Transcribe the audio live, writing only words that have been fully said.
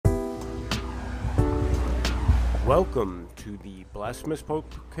Welcome to the Blasphemous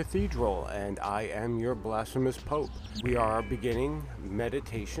Pope Cathedral, and I am your Blasphemous Pope. We are beginning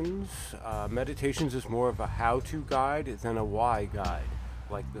meditations. Meditations is more of a how-to guide than a why guide,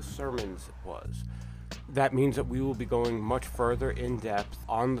 like the sermons was. That means that we will be going much further in depth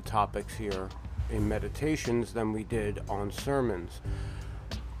on the topics here in meditations than we did on sermons.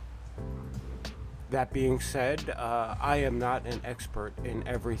 That being said, I am not an expert in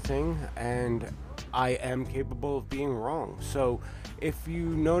everything, and I am capable of being wrong. So if you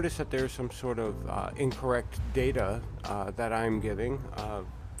notice that there's some sort of incorrect data that I'm giving,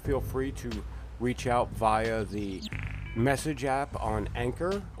 feel free to reach out via the message app on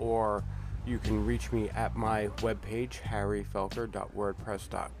Anchor, or you can reach me at my webpage,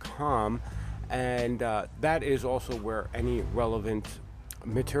 harryfelker.wordpress.com, and that is also where any relevant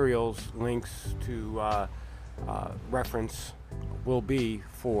materials, links to reference will be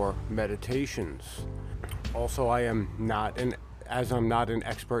for meditations. Also, I'm not an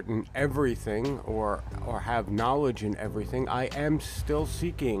expert in everything or have knowledge in everything. I am still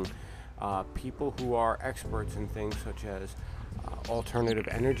seeking people who are experts in things such as alternative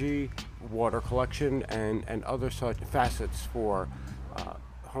energy, water collection, and other such facets for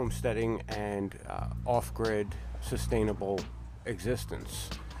homesteading and off-grid sustainable existence.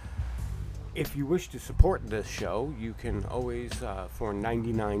 If you wish to support this show, you can always, for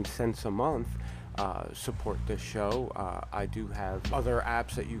 99 cents a month, support this show. I do have other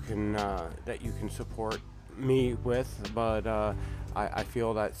apps that you can support me with, but I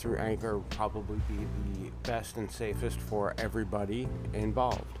feel that through Anchor will probably be the best and safest for everybody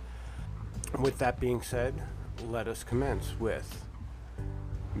involved. With that being said, let us commence with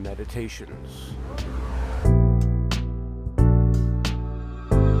meditations.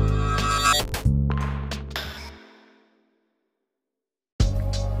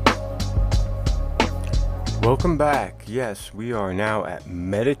 Welcome back. Yes, we are now at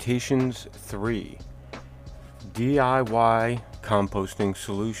Meditations 3, DIY Composting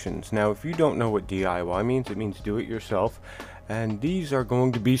Solutions. Now, if you don't know what DIY means, it means do it yourself. And these are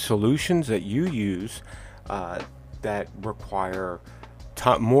going to be solutions that you use that require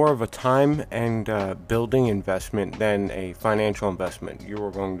more of a time and building investment than a financial investment. You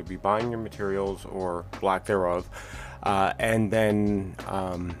are going to be buying your materials or lack thereof, and then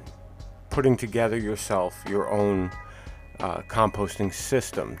putting together yourself your own composting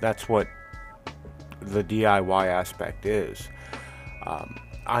system. That's what the DIY aspect is.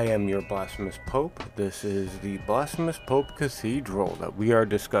 I am your Blasphemous Pope. This is the Blasphemous Pope Cathedral that we are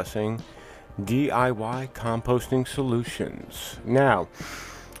discussing DIY composting solutions. Now,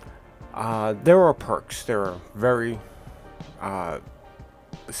 there are perks. There are very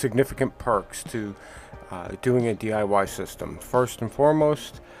significant perks to doing a DIY system. First and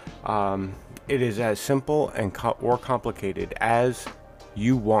foremost, it is as simple and or complicated as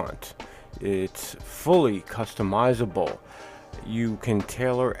you want. It's fully customizable. You can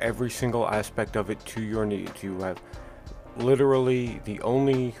tailor every single aspect of it to your needs. You have literally the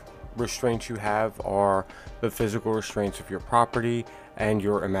only restraints you have are the physical restraints of your property and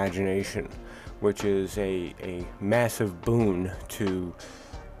your imagination, which is a massive boon to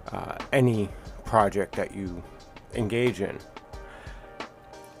any project that you engage in.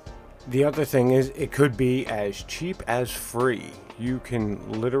 The other thing is, it could be as cheap as free. You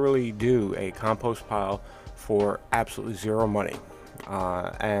can literally do a compost pile for absolutely zero money.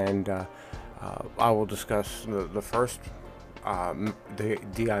 And I will discuss the first, the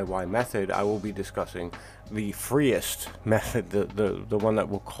DIY method. I will be discussing the freest method, the one that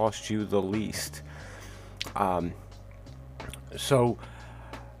will cost you the least. So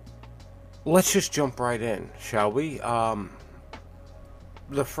let's just jump right in, shall we?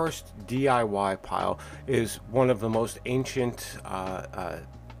 The first DIY pile is one of the most ancient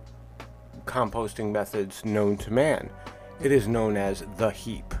composting methods known to man. It is known as the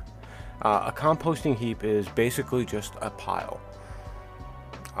heap. A composting heap is basically just a pile.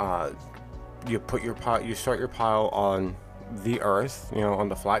 You put your pile, you start your pile on the earth, on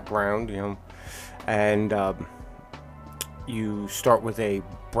the flat ground, and you start with a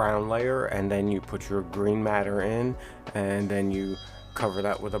brown layer, and then you put your green matter in, and then you cover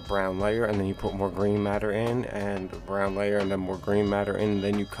that with a brown layer, and then you put more green matter in, and a brown layer, and then more green matter in, and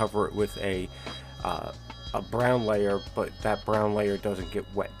then you cover it with a brown layer, but that brown layer doesn't get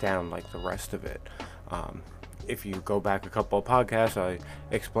wet down like the rest of it. If you go back a couple of podcasts, I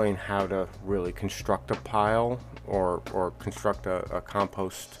explain how to really construct a pile or construct a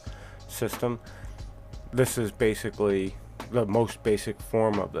compost system. This is basically the most basic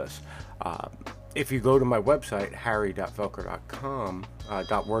form of this. If you go to my website, harry.felker.com,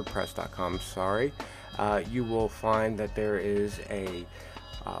 .wordpress.com, you will find that there is a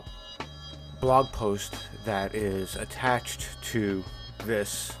blog post that is attached to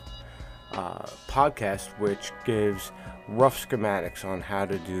this podcast, which gives rough schematics on how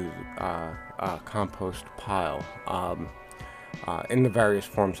to do a compost pile in the various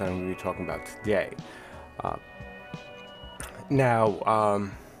forms that I'm going to be talking about today. Now,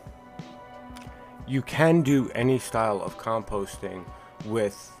 you can do any style of composting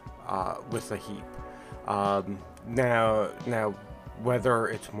with a heap. Now, whether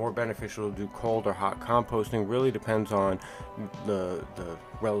it's more beneficial to do cold or hot composting really depends on the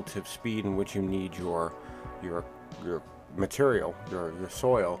relative speed in which you need your material, your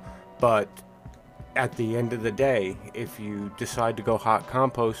soil. But at the end of the day, if you decide to go hot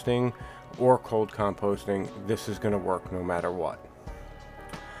composting or cold composting, this is going to work no matter what.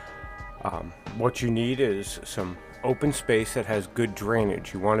 What you need is some open space that has good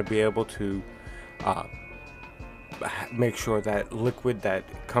drainage. You want to be able to make sure that liquid that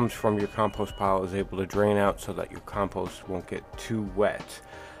comes from your compost pile is able to drain out so that your compost won't get too wet.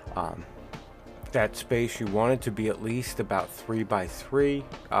 That space, you want it to be at least about 3 by 3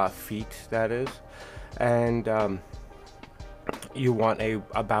 feet, that is. And you want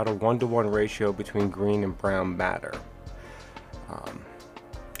about a 1-to-1 ratio between green and brown matter.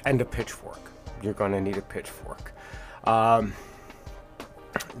 And a pitchfork. You're going to need a pitchfork.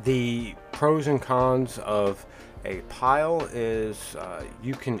 The pros and cons of a pile is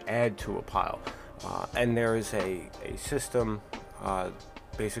you can add to a pile, and there is a system,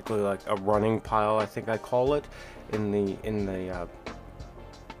 basically like a running pile, I think I call it, in the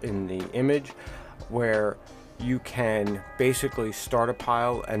image, where you can basically start a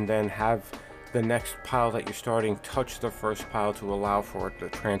pile and then have the next pile that you're starting touch the first pile to allow for the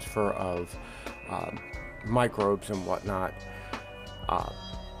transfer of microbes and whatnot.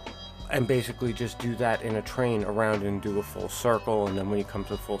 And basically just do that in a train around and do a full circle, and then when you come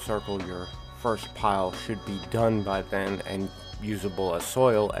to a full circle, your first pile should be done by then and usable as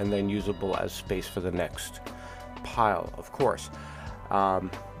soil, and then usable as space for the next pile, of course.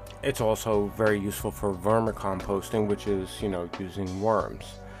 It's also very useful for vermicomposting, which is, using worms.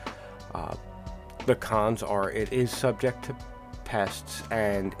 The cons are it is subject to pests,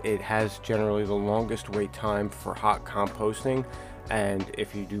 and it has generally the longest wait time for hot composting. And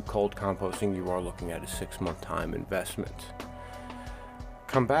if you do cold composting, you are looking at a 6-month time investment.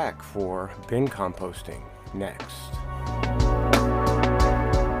 Come back for bin composting next.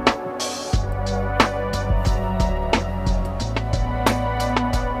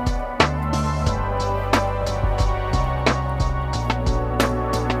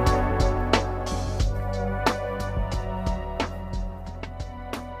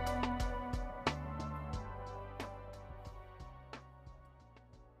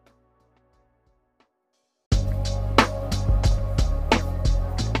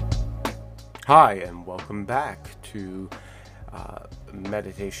 Hi, and welcome back to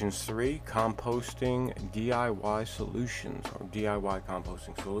Meditations 3, Composting DIY Solutions, or DIY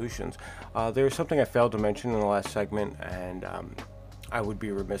Composting Solutions. There's something I failed to mention in the last segment, and I would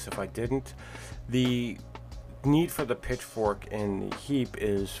be remiss if I didn't. The need for the pitchfork in the heap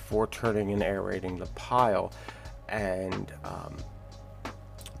is for turning and aerating the pile, and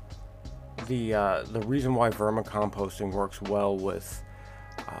the reason why vermicomposting works well with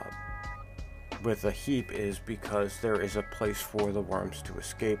a heap is because there is a place for the worms to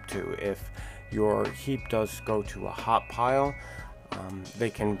escape to. If your heap does go to a hot pile, they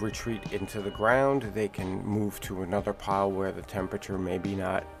can retreat into the ground. They can move to another pile where the temperature maybe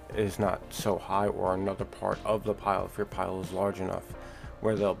is not so high, or another part of the pile if your pile is large enough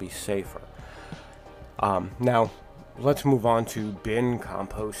where they'll be safer. Now let's move on to bin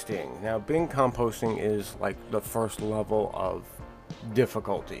composting. Now, bin composting is like the first level of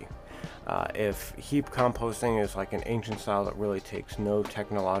difficulty. If heap composting is like an ancient style that really takes no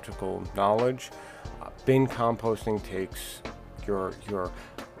technological knowledge, bin composting takes your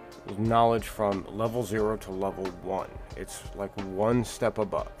knowledge from level 0 to level 1. It's like one step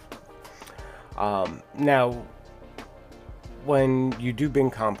above. Now, when you do bin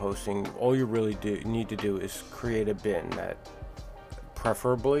composting, all you really need to do is create a bin that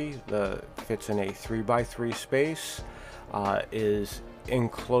preferably fits in a 3 by 3 space, is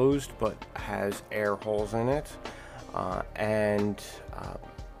enclosed but has air holes in it, and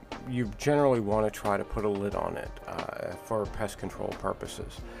you generally want to try to put a lid on it for pest control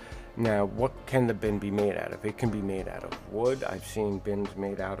purposes. Now, what can the bin be made out of? It can be made out of wood. I've seen bins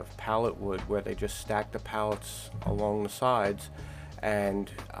made out of pallet wood where they just stack the pallets along the sides and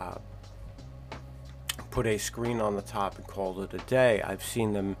put a screen on the top and called it a day. I've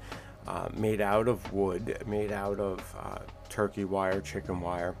seen them made out of wood, made out of turkey wire, chicken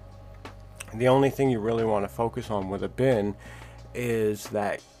wire. The only thing you really want to focus on with a bin is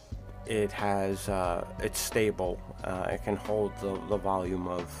that it's stable. It can hold the volume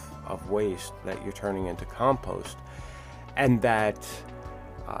of waste that you're turning into compost, and that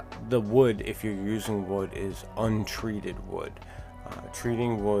the wood, if you're using wood, is untreated wood.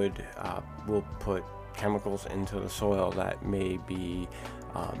 Treating wood will put chemicals into the soil that may be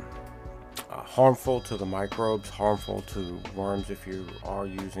harmful to the microbes, harmful to worms if you are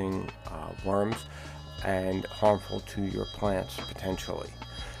using worms, and harmful to your plants potentially.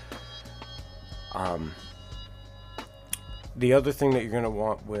 The other thing that you're going to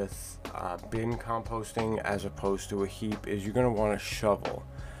want with bin composting as opposed to a heap is you're going to want a shovel.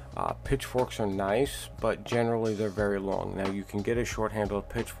 Pitchforks are nice, but generally they're very long. Now you can get a short-handled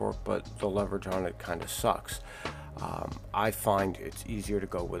pitchfork, but the leverage on it kind of sucks. I find it's easier to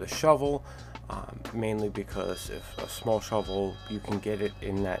go with a shovel, mainly because if a small shovel, you can get it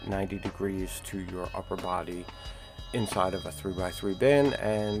in that 90 degrees to your upper body inside of a 3x3 bin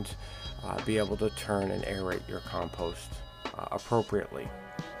and be able to turn and aerate your compost appropriately.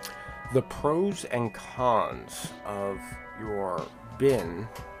 The pros and cons of your bin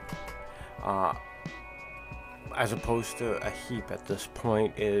as opposed to a heap at this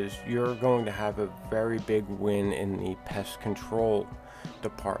point is you're going to have a very big win in the pest control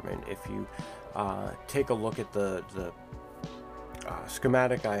department. If you take a look at the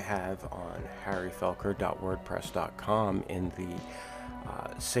schematic I have on harryfelker.wordpress.com in the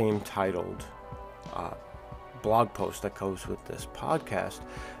same titled blog post that goes with this podcast,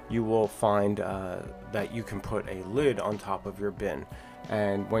 you will find that you can put a lid on top of your bin,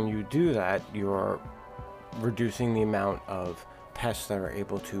 and when you do that, you're reducing the amount of pests that are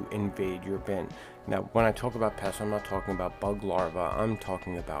able to invade your bin. Now, when I talk about pests, I'm not talking about bug larvae, I'm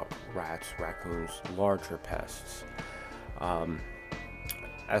talking about rats, raccoons, larger pests.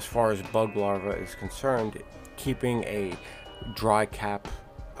 As far as bug larvae is concerned, keeping a dry cap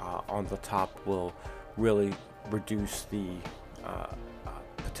on the top will really reduce the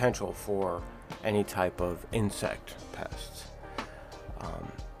potential for any type of insect pests.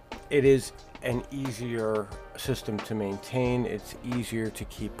 It is an easier system to maintain. It's easier to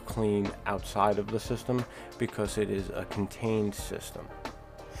keep clean outside of the system because it is a contained system.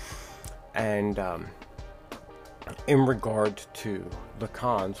 And in regard to the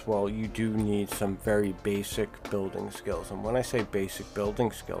cons, well, you do need some very basic building skills. And when I say basic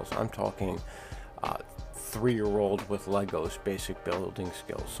building skills, I'm talking 3-year-old with Legos basic building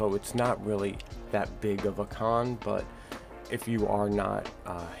skills. So it's not really that big of a con, but if you are not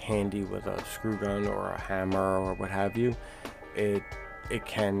handy with a screw gun or a hammer or what have you, it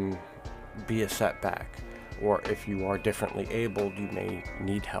can be a setback. Or if you are differently abled, you may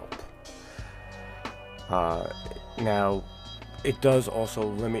need help. Now, it does also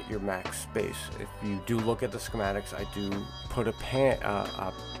limit your max space. If you do look at the schematics, I do put a plan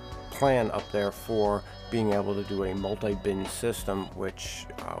up there for being able to do a multi-bin system, which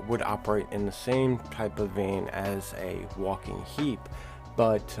would operate in the same type of vein as a walking heap,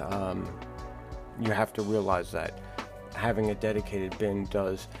 but you have to realize that having a dedicated bin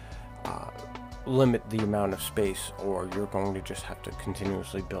does limit the amount of space, or you're going to just have to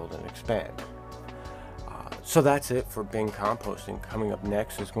continuously build and expand. So that's it for bin composting. Coming up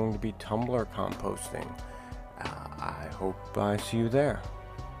next is going to be tumbler composting. I hope I see you there.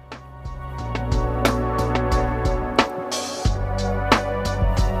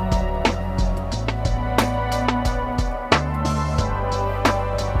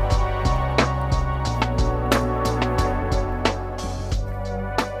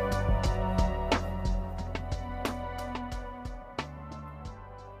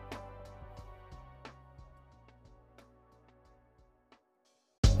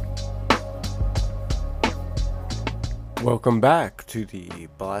 Welcome back to the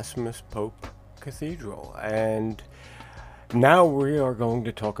Blasphemous Pope Cathedral, and now we are going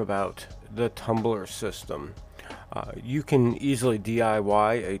to talk about the tumbler system. You can easily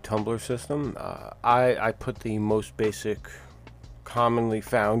DIY a tumbler system. I put the most basic, commonly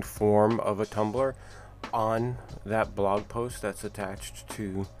found form of a tumbler on that blog post that's attached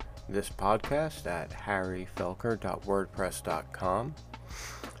to this podcast at harryfelker.wordpress.com.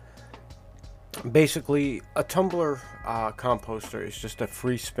 Basically, a tumbler composter is just a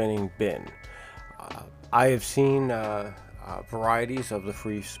free spinning bin. I have seen varieties of the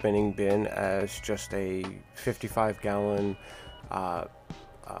free spinning bin as just a 55-gallon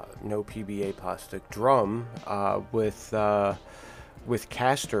no PBA plastic drum with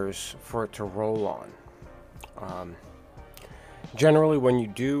casters for it to roll on. Generally, when you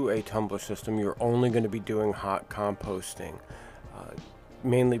do a tumbler system, you're only going to be doing hot composting, uh,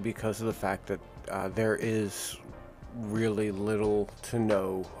 mainly because of the fact that there is really little to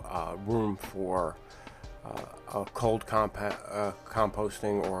no room for a cold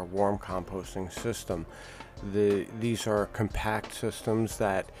composting or a warm composting system. These are compact systems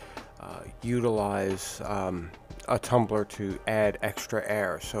that utilize a tumbler to add extra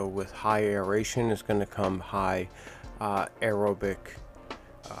air. So with high aeration is going to come high aerobic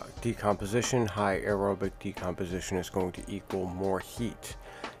decomposition. High aerobic decomposition is going to equal more heat.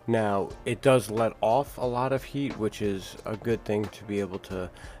 Now, it does let off a lot of heat, which is a good thing to be able to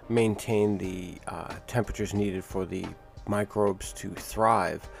maintain the temperatures needed for the microbes to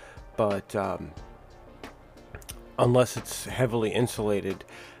thrive. But unless it's heavily insulated,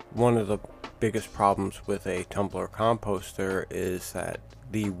 one of the biggest problems with a tumbler composter is that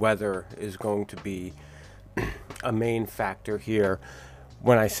the weather is going to be a main factor here.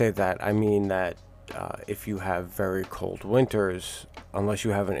 When I say that, I mean that if you have very cold winters, unless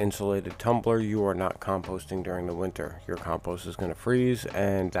you have an insulated tumbler, you are not composting during the winter. Your compost is going to freeze,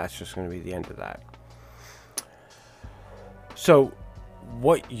 and that's just going to be the end of that. So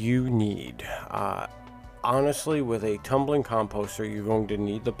what you need, honestly, with a tumbling composter, you're going to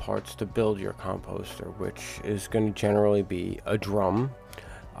need the parts to build your composter, which is going to generally be a drum,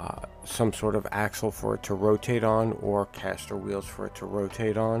 some sort of axle for it to rotate on, or caster wheels for it to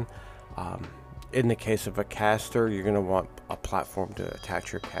rotate on. In the case of a caster, you're going to want a platform to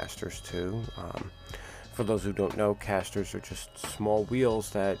attach your casters to. For those who don't know, casters are just small wheels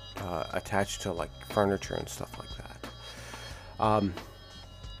that attach to like furniture and stuff like that.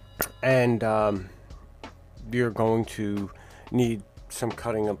 You're going to need some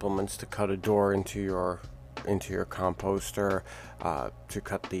cutting implements to cut a door into your composter, to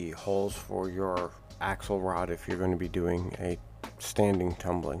cut the holes for your axle rod if you're going to be doing a standing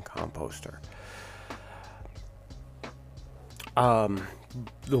tumbling composter.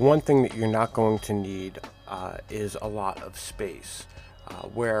 The one thing that you're not going to need is a lot of space,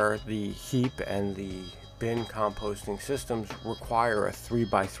 where the heap and the bin composting systems require a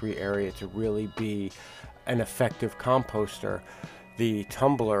 3x3 area to really be an effective composter. The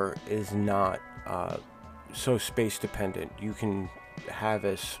tumbler is not so space dependent. You can have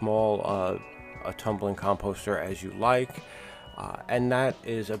as small a tumbling composter as you like, and that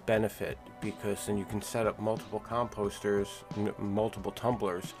is a benefit, because then you can set up multiple composters, multiple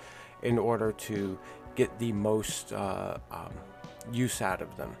tumblers, in order to get the most use out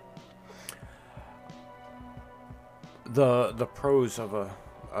of them. The pros of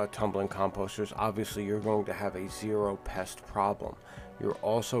a tumbling composter is obviously you're going to have a zero pest problem. You're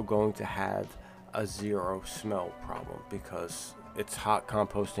also going to have a zero smell problem, because it's hot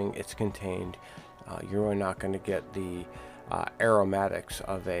composting, it's contained. You're not going to get the aromatics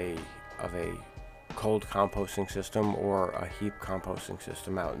of a cold composting system or a heap composting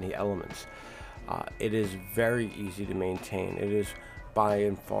system out in the elements. It is very easy to maintain. It is by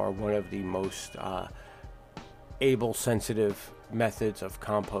and far one of the most sensitive methods of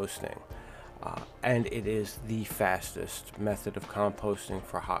composting, and it is the fastest method of composting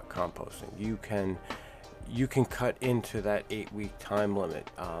for hot composting. You can cut into that 8-week time limit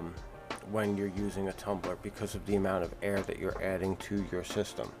when you're using a tumbler, because of the amount of air that you're adding to your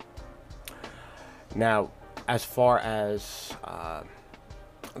system. Now, as far as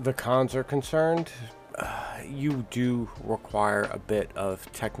the cons are concerned, you do require a bit of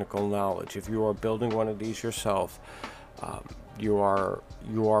technical knowledge. If you are building one of these yourself, you are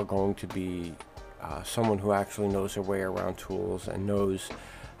going to be someone who actually knows their way around tools and knows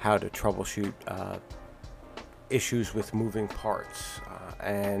how to troubleshoot issues with moving parts.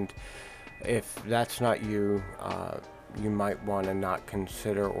 And if that's not you, you might want to not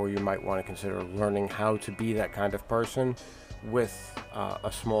consider, or you might want to consider learning how to be that kind of person with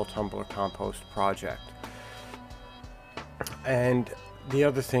a small tumbler compost project. And the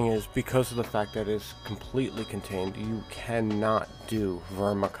other thing is, because of the fact that it's completely contained, you cannot do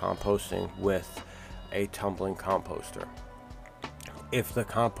vermicomposting with a tumbling composter. If the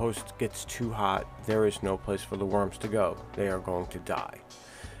compost gets too hot, there is no place for the worms to go. They are going to die.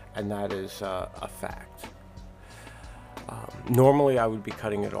 And that is a fact. Normally I would be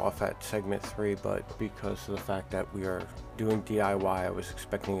cutting it off at segment 3, but because of the fact that we are doing DIY, I was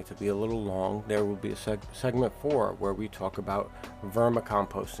expecting it to be a little long. There will be a segment 4 where we talk about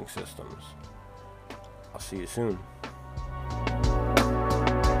vermicomposting systems. I'll see you soon.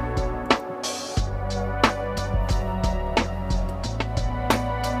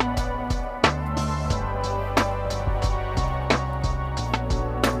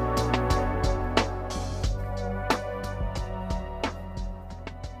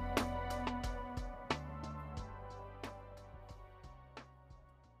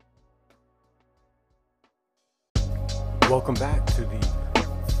 Welcome back to the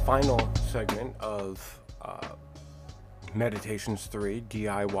final segment of Meditations 3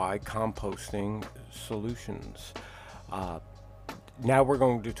 DIY Composting Solutions. Now we're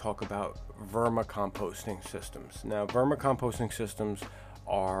going to talk about vermicomposting systems. Now, vermicomposting systems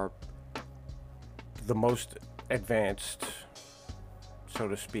are the most advanced, so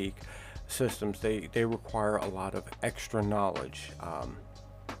to speak, systems. They require a lot of extra knowledge.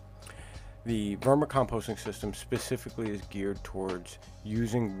 The vermicomposting system specifically is geared towards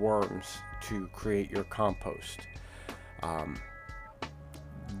using worms to create your compost.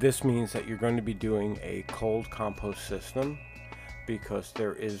 This means that you're going to be doing a cold compost system because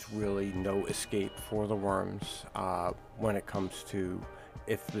there is really no escape for the worms when it comes to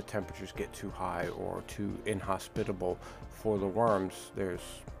if the temperatures get too high or too inhospitable for the worms. There's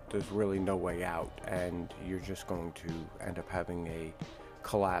really no way out, and you're just going to end up having a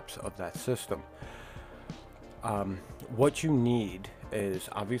collapse of that system. What you need is,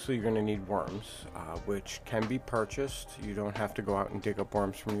 obviously you're going to need worms, which can be purchased. You don't have to go out and dig up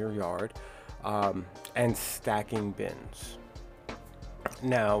worms from your yard, and stacking bins.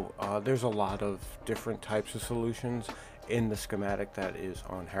 Now, there's a lot of different types of solutions. In the schematic that is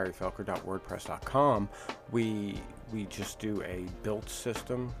on harryfelker.wordpress.com, we just do a built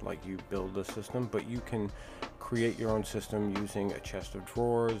system, like you build a system, but you can create your own system using a chest of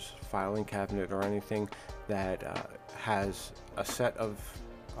drawers, filing cabinet, or anything that has a set of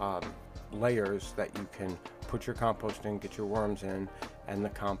layers that you can put your compost in, get your worms in, and the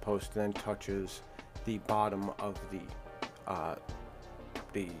compost then touches the bottom of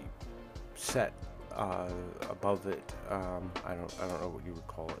the set above it. I don't know what you would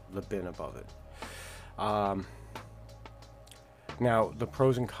call it, the bin above it. Now, the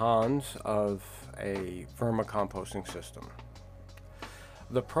pros and cons of a vermicomposting system.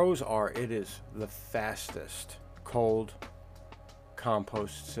 The pros are, it is the fastest cold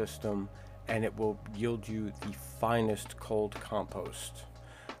compost system, and it will yield you the finest cold compost.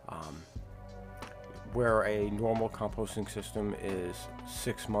 Where a normal composting system is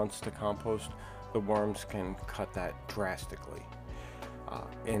 6 months to compost, the worms can cut that drastically.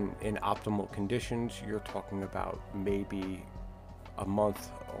 In optimal conditions, you're talking about maybe a month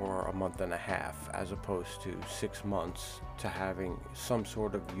or a month and a half, as opposed to 6 months to having some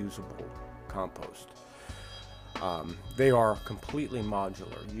sort of usable compost. They are completely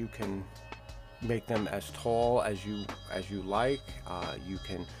modular. You can make them as tall as you like. You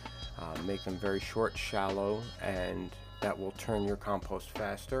can make them very short, shallow, and that will turn your compost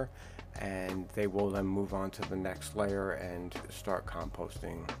faster, and they will then move on to the next layer and start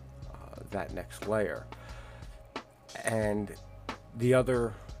composting that next layer. And the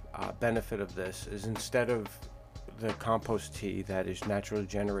other benefit of this is, instead of the compost tea that is naturally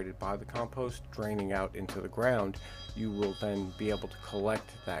generated by the compost draining out into the ground, you will then be able to collect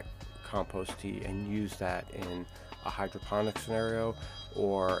that compost tea and use that in a hydroponic scenario,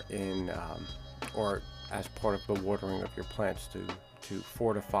 or or as part of the watering of your plants to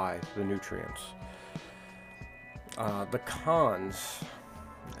fortify the nutrients. The cons,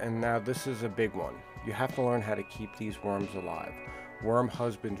 and now this is a big one. You have to learn how to keep these worms alive. Worm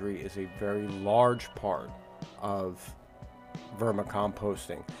husbandry is a very large part of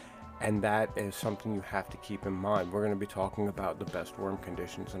vermicomposting, and that is something you have to keep in mind. We're going to be talking about the best worm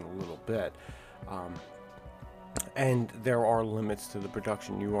conditions in a little bit. And there are limits to the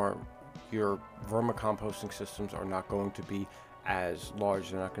production. Your vermicomposting systems are not going to be as large.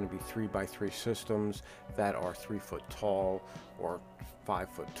 They're not going to be 3x3 systems that are 3 foot tall or 5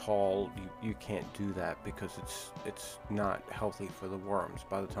 foot tall. You can't do that because it's not healthy for the worms.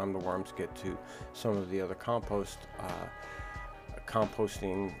 By the time the worms get to some of the other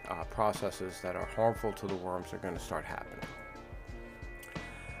composting processes that are harmful to the worms are going to start happening.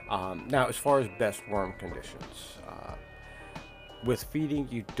 Now, as far as best worm conditions, with feeding,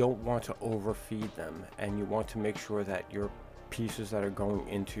 you don't want to overfeed them, and you want to make sure that your pieces that are going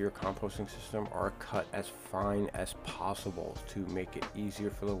into your composting system are cut as fine as possible to make it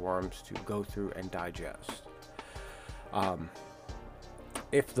easier for the worms to go through and digest.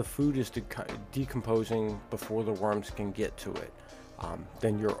 If the food is decomposing before the worms can get to it,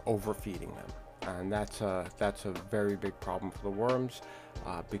 then you're overfeeding them. And that's a very big problem for the worms,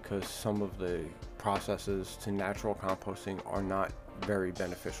 because some of the processes to natural composting are not very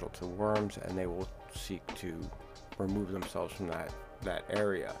beneficial to worms, and they will seek to remove themselves from that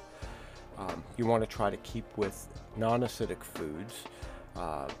area. You want to try to keep with non-acidic foods.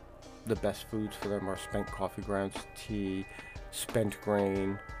 The best foods for them are spent coffee grounds, tea, spent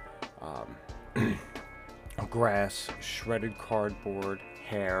grain, grass, shredded cardboard,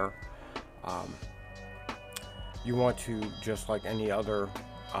 hair. You want to, just like any other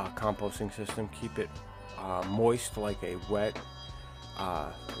composting system, keep it moist like a wet,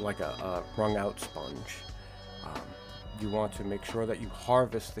 like a wrung out sponge. You want to make sure that you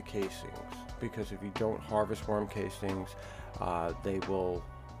harvest the casings, because if you don't harvest worm casings, they will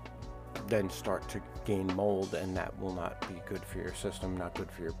then start to gain mold, and that will not be good for your system, not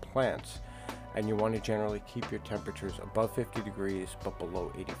good for your plants. And you want to generally keep your temperatures above 50 degrees but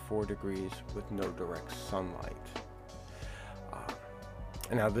below 84 degrees with no direct sunlight.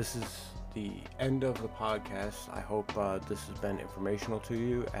 Now this is the end of the podcast. I hope this has been informational to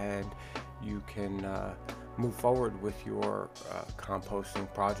you, and you can move forward with your composting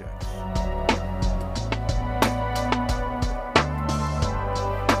projects.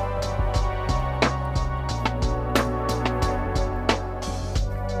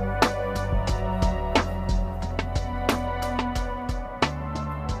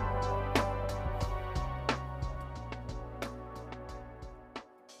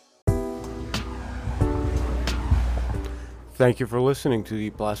 Thank you for listening to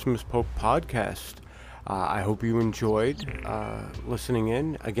the Blasphemous Pope podcast. I hope you enjoyed listening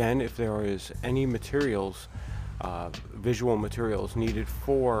in. Again, if there is any materials, visual materials needed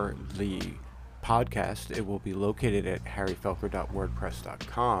for the podcast, it will be located at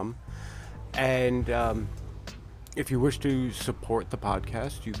harryfelker.wordpress.com. And if you wish to support the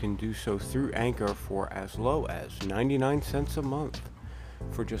podcast, you can do so through Anchor for as low as 99 cents a month.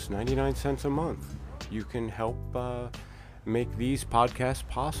 For just 99 cents a month, you can help make these podcasts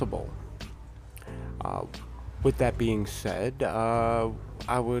possible. With that being said,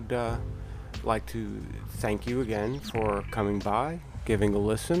 I would like to thank you again for coming by, giving a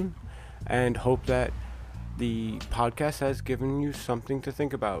listen, and hope that the podcast has given you something to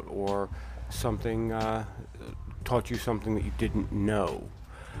think about, or something taught you something that you didn't know.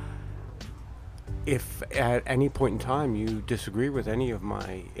 If at any point in time you disagree with any of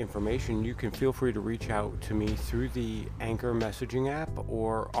my information, you can feel free to reach out to me through the Anchor messaging app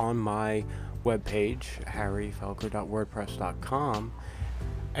or on my webpage, harryfelker.wordpress.com,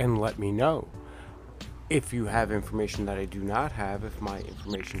 and let me know. If you have information that I do not have, if my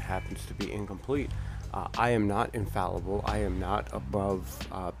information happens to be incomplete, I am not infallible. I am not above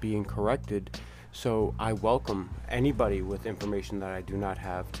being corrected. So I welcome anybody with information that I do not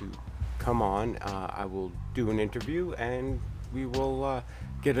have to come on. I will do an interview and we will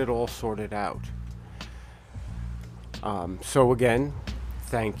get it all sorted out. So again,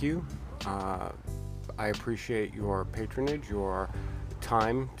 thank you. I appreciate your patronage, your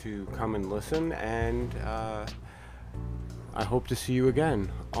time to come and listen, and I hope to see you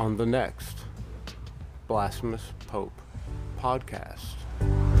again on the next Blasphemous Pope podcast.